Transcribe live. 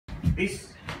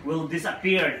this will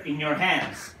disappear in your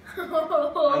hands.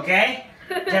 Okay?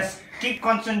 Just keep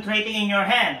concentrating in your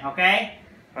hand, okay?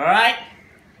 Alright?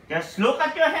 Just look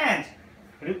at your hands.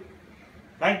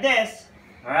 Like this.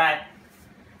 Alright?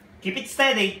 Keep it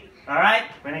steady. Alright?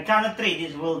 When I count to 3,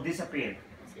 this will disappear.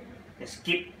 Just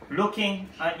keep looking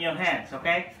at your hands,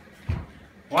 okay?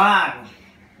 1,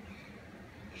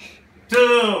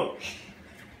 2,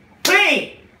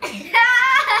 3!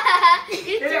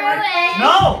 You threw it.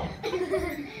 No!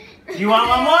 You want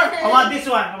one more? How about this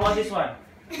one? How about this one?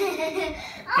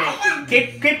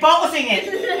 Okay, keep focusing it.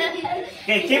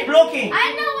 Okay, keep looking. I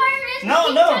know where it is. No,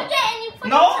 You no. took it and you put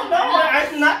No, it somewhere no, else.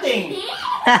 there's nothing. 1.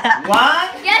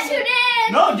 Yes, you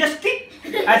did. No, just keep.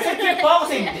 I said keep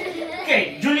focusing.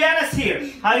 Okay, Juliana's here.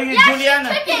 How are you, Yes, Juliana?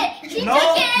 she took it. She No,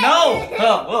 took it. no.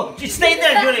 Oh, just stay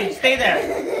there, Julie. Stay there.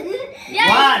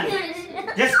 Yeah,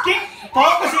 1. Just keep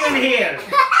focusing on here.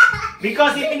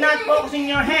 Because if you're not focusing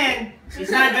your hand,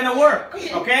 it's not gonna work.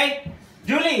 Okay?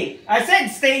 Julie, I said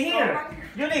stay here.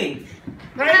 Julie,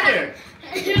 right here.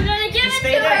 You're gonna give Just it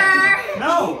stay to there. her.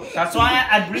 No, that's why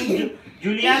I bring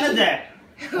Juliana there.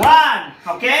 1,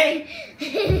 okay? 2,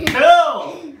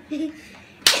 3.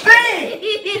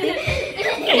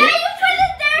 Yeah, you put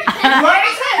it there. Where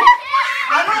is it?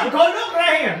 I know. Go look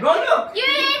right here. Go look. You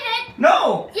hit it.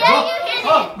 No. Yeah, go, you hit it.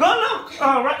 Oh, go look.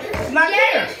 Oh, right. It's not Yeah,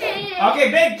 there. you hit it.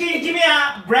 Okay, babe, can you give me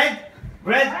a bread?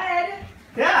 Bread?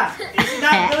 Yeah. It's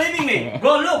not believing me.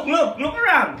 Go look, look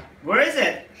around. Where is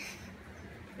it?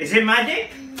 Is it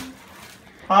magic? No,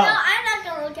 Oh. I'm not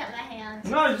gonna look at my hands.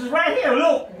 No, it's right here.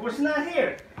 Look. It's not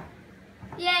here.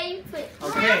 Yeah, you put.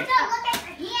 Okay. You have to look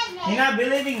at your hand. You're not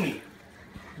believing me.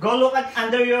 Go look at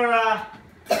under your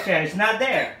chair. It's not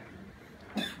there.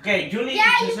 Okay, Julie, Yeah,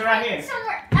 you it's put right it here.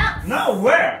 somewhere else. No,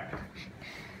 where?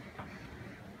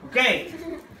 Okay.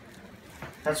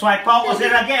 That's why focus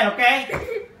it again, okay?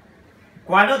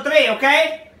 1, 2, 3,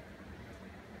 okay?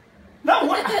 No,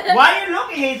 why are you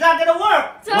looking? It's not gonna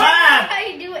work. So that's how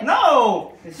you do it.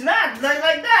 No, it's not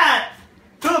like that.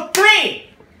 2, 3.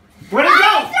 What is